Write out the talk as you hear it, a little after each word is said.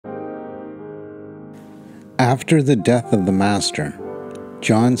After the death of the Master,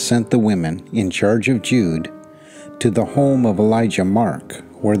 John sent the women in charge of Jude to the home of Elijah Mark,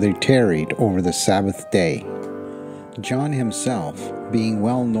 where they tarried over the Sabbath day. John himself, being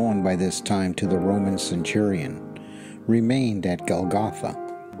well known by this time to the Roman centurion, remained at Golgotha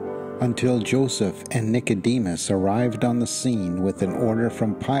until Joseph and Nicodemus arrived on the scene with an order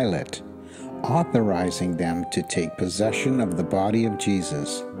from Pilate, authorizing them to take possession of the body of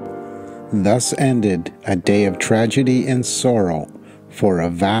Jesus. Thus ended a day of tragedy and sorrow for a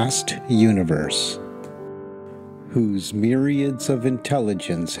vast universe, whose myriads of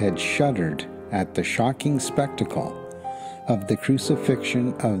intelligence had shuddered at the shocking spectacle of the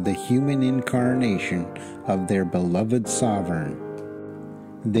crucifixion of the human incarnation of their beloved sovereign.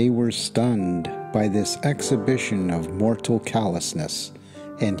 They were stunned by this exhibition of mortal callousness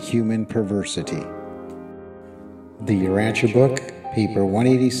and human perversity. The URANTIA book, paper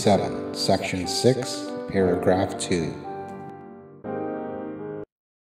 187, section 6, paragraph 2.